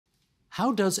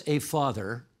How does a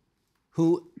father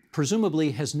who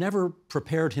presumably has never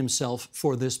prepared himself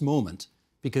for this moment,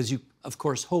 because you, of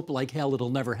course, hope like hell it'll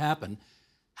never happen,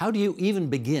 how do you even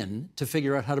begin to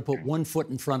figure out how to put one foot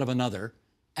in front of another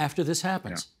after this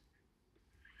happens?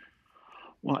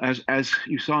 Well, as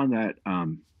you saw in that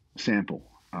sample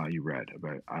you read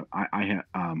about,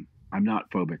 I'm not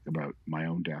phobic about my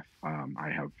own death. I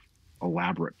have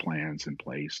elaborate plans in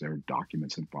place. There are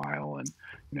documents in file, and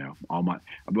all my.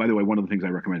 By the way, one of the things I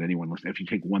recommend anyone listening, if you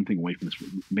take one thing away from this,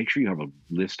 make sure you have a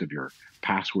list of your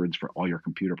passwords for all your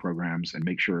computer programs, and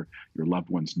make sure your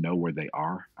loved ones know where they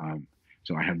are.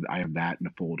 So I have that in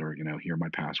a folder. Here are my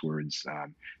passwords.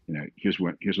 Here's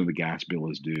when the gas bill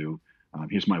is due.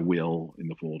 Here's my will in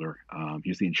the folder.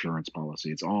 Here's the insurance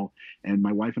policy. It's all. And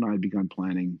my wife and I had begun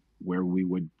planning where we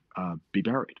would be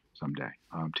buried someday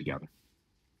together.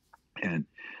 And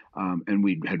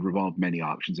we had revolved many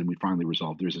options, and we finally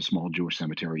resolved there's a small Jewish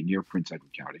cemetery near Prince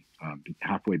Edward County,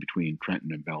 halfway between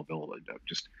Trenton and Belleville,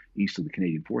 just east of the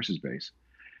Canadian Forces Base.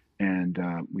 And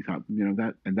we thought,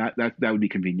 that would be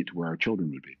convenient to where our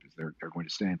children would be, because they're going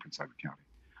to stay in Prince Edward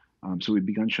County. So we'd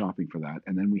begun shopping for that,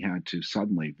 and then we had to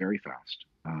suddenly, very fast,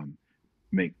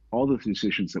 make all the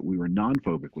decisions that we were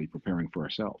non-phobically preparing for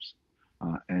ourselves,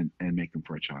 and make them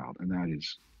for a child. And that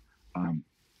is,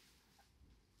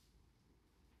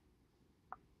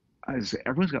 as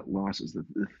everyone's got losses,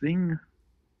 the thing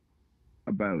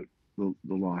about the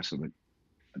loss of it,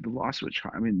 the loss of a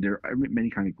child. I mean, there are many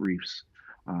kind of griefs.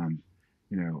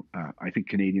 I think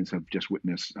Canadians have just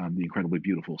witnessed the incredibly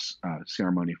beautiful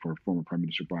ceremony for former Prime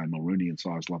Minister Brian Mulroney, and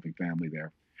saw his loving family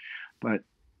there. But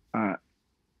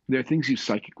there are things you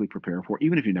psychically prepare for,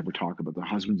 even if you never talk about the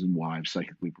husbands and wives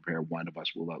psychically prepare. One of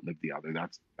us will outlive the other.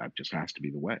 That just has to be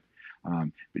the way.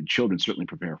 But children certainly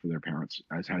prepare for their parents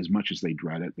as much as they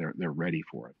dread it. They're ready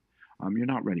for it. You're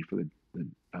not ready for the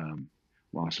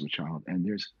loss of a child. And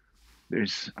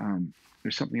there's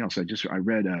something else. I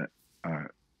read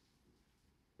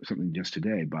something just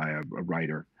today by a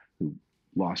writer who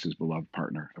lost his beloved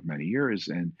partner of many years,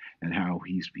 and how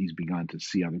he's begun to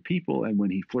see other people, and when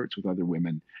he flirts with other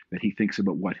women, that he thinks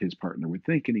about what his partner would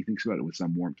think, and he thinks about it with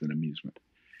some warmth and amusement.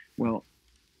 Well,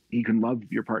 you can love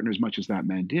your partner as much as that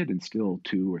man did, and still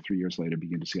 2 or 3 years later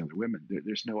begin to see other women.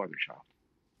 There's no other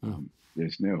child.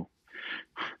 There's no.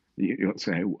 You don't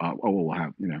say, "Oh, we'll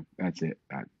have," that's it.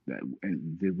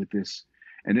 And with this,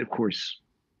 and of course,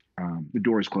 the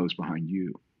door is closed behind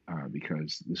you,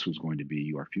 because this was going to be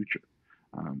your future.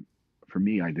 For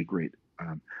me, I think great.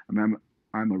 I'm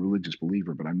a religious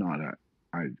believer, but I'm not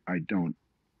I don't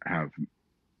have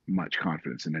much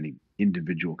confidence in any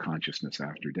individual consciousness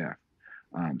after death.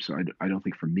 So I don't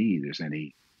think for me there's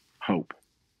any hope.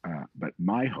 But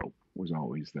my hope was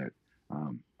always that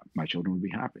my children would be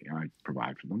happy. I'd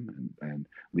provide for them and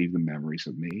leave them memories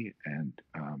of me, and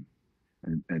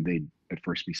they'd at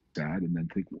first be sad, and then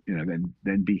think,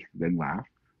 then laugh.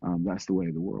 That's the way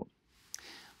of the world.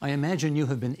 I imagine you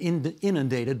have been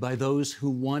inundated by those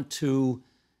who want to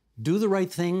do the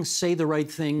right thing, say the right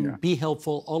thing, be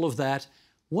helpful, all of that.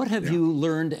 What have you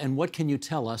learned, and what can you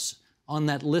tell us on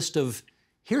that list of,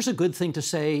 here's a good thing to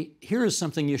say, here is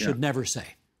something you should never say?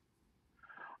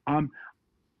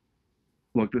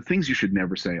 Look, the things you should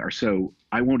never say are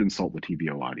I won't insult the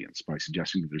TVO audience by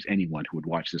suggesting that there's anyone who would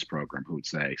watch this program who would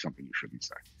say something you shouldn't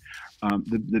say.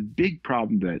 The big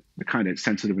problem that the kind of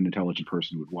sensitive and intelligent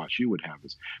person who would watch you would have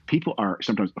is people are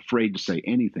sometimes afraid to say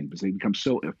anything because they become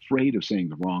so afraid of saying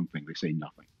the wrong thing, they say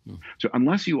nothing. So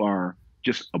unless you are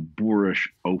just a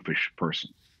boorish, oafish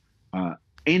person,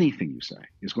 anything you say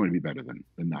is going to be better than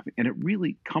nothing. And it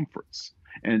really comforts.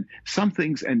 And some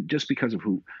things, and just because of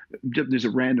there's a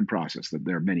random process that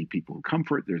there are many people who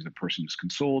comfort, there's a person who's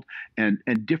consoled, and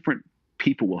different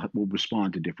people will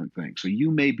respond to different things. So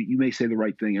you may say the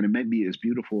right thing, and it may be as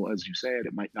beautiful as you say it.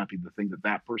 It might not be the thing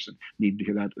that person needed to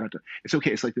hear. That it's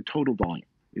okay. It's like the total volume.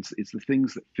 It's the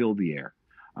things that fill the air.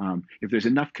 If there's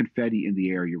enough confetti in the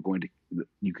air, you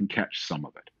can catch some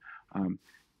of it.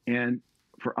 And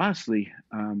for us,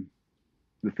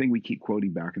 the thing we keep quoting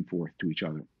back and forth to each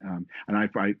other. And I,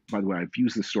 by the way, I've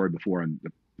used this story before, and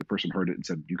the person heard it and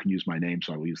said, you can use my name,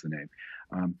 so I will use the name.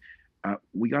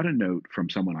 We got a note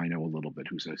from someone I know a little bit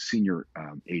who's a senior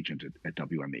agent at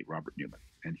WME, Robert Newman.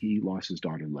 And he lost his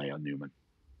daughter, Leah Newman,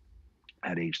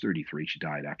 at age 33. She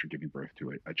died after giving birth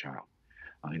to a child.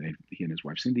 He and his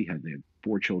wife, Cindy, they had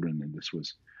 4 children, and this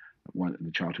was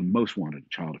the child who most wanted a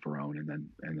child of her own, and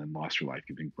then lost her life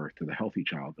giving birth to the healthy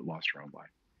child that lost her own life.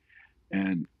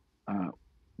 And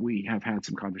we have had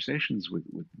some conversations with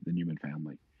the Newman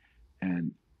family.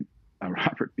 And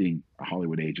Robert, being a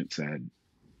Hollywood agent, said,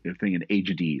 a thing in Age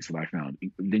of D's that I found.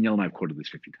 Danielle and I have quoted this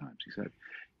 50 times. He said,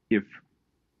 if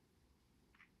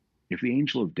the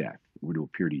angel of death were to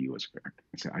appear to you as a parent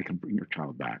and say, I can bring your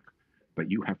child back, but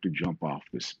you have to jump off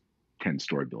this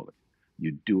 10-story building,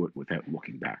 you do it without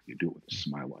looking back. You do it with a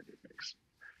smile on your face.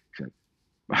 He said,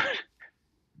 but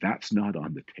that's not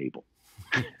on the table.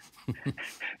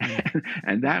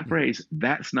 And that phrase,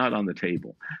 that's not on the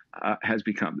table, has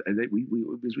become, as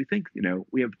we think,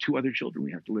 we have 2 other children,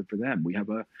 we have to live for them. We have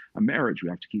a marriage, we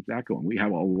have to keep that going. We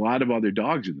have a lot of other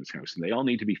dogs in this house, and they all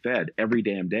need to be fed every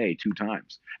damn day 2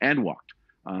 times and walked.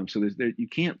 So you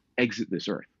can't exit this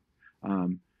earth.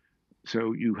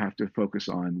 So you have to focus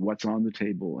on what's on the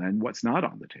table and what's not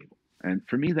on the table. And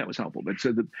for me, that was helpful.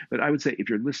 But I would say, if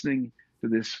you're listening to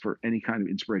this for any kind of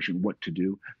inspiration, what to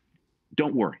do,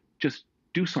 don't worry, just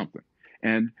do something.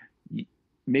 And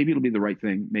maybe it'll be the right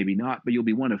thing, maybe not, but you'll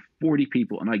be one of 40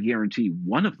 people, and I guarantee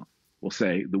one of them will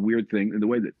say the weird thing in the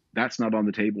way that's not on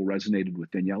the table resonated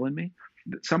with Danielle and me.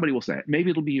 Somebody will say it. Maybe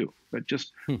it'll be you, but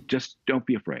just don't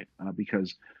be afraid,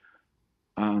 because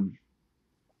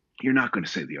you're not going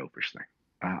to say the oafish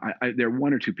thing. There are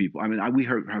 1 or 2 people. I mean, we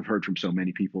have heard from so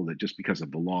many people that just because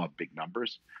of the law of big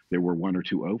numbers, there were 1 or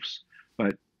 2 oafs.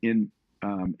 But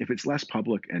if it's less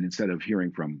public, and instead of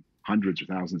hearing from hundreds or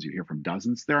thousands, you hear from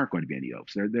dozens, there aren't going to be any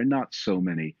oafs. There are not so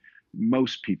many.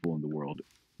 Most people in the world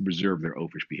reserve their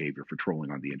oafish behavior for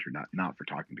trolling on the internet, not for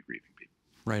talking to grieving people.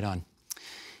 Right on.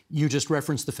 You just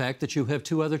referenced the fact that you have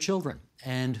 2 other children,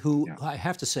 and who, I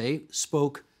have to say,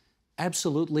 spoke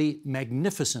absolutely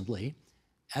magnificently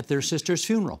at their sister's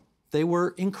funeral. They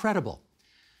were incredible.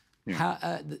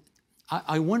 Yeah.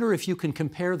 I wonder if you can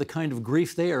compare the kind of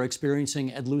grief they are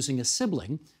experiencing at losing a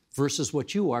sibling versus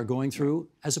what you are going through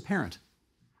as a parent.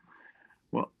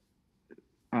 Well,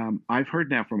 I've heard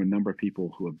now from a number of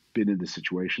people who have been in this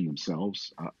situation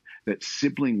themselves that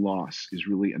sibling loss is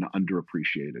really an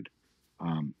underappreciated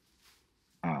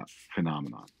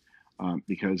phenomenon,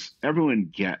 because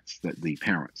everyone gets that the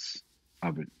parents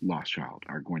of a lost child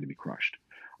are going to be crushed.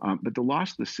 But the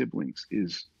loss of the siblings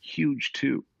is huge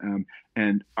too.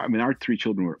 And I mean, our 3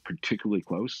 children were particularly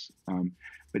close.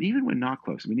 But even when not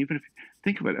close, I mean, even if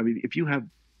think of it, I mean, if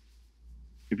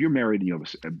you're married and you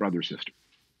have a brother or sister,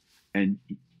 and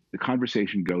the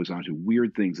conversation goes on to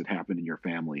weird things that happened in your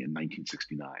family in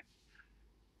 1969,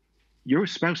 your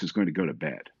spouse is going to go to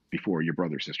bed before your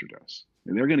brother or sister does.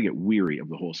 And they're going to get weary of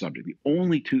the whole subject. The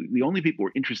only people who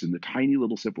are interested in the tiny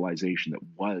little civilization that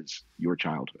was your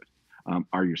childhood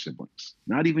are your siblings.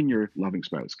 Not even your loving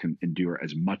spouse can endure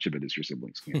as much of it as your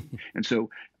siblings can. And so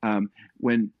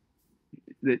when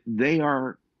they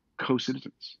are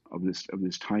co-citizens of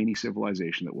this tiny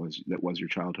civilization that was your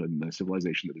childhood, and the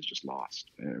civilization that is just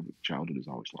lost. Childhood is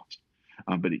always lost,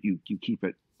 but you keep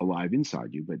it alive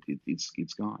inside you, but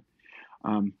it's gone.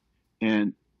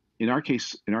 And in our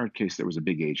case, there was a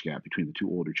big age gap between the 2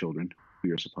 older children, 2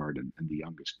 years apart, and the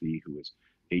youngest, Bea, who was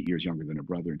 8 years younger than her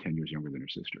brother and 10 years younger than her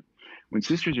sister. When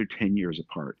sisters are 10 years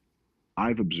apart,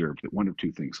 I've observed that 1 of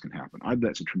 2 things can happen. Either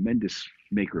that's a tremendous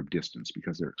maker of distance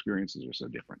because their experiences are so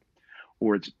different,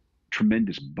 or it's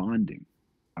tremendous bonding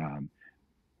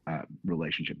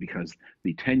relationship because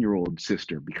the 10-year-old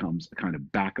sister becomes a kind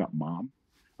of backup mom,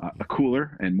 a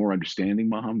cooler and more understanding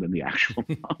mom than the actual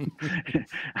mom.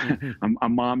 A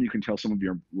mom you can tell some of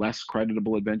your less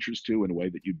creditable adventures to in a way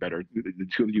that the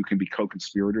 2 of you can be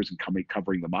co-conspirators and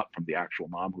covering them up from the actual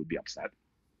mom who would be upset.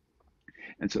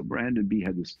 And so Miranda and Bea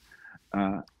had this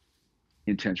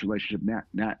intense relationship.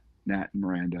 Nat and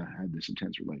Miranda had this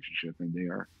intense relationship, and they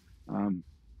are,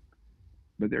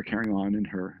 but they're carrying on in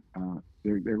her.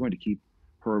 They're going to keep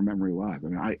her memory alive.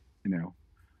 I mean,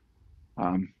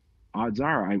 odds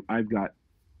are I've got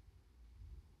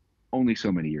only so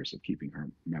many years of keeping her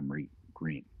memory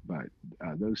green, but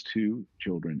those 2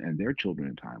 children and their children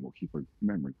in time will keep her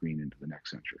memory green into the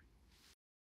next century.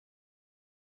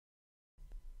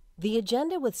 The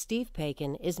Agenda with Steve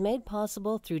Paikin is made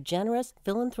possible through generous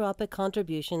philanthropic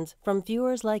contributions from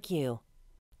viewers like you.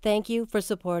 Thank you for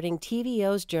supporting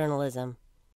TVO's journalism.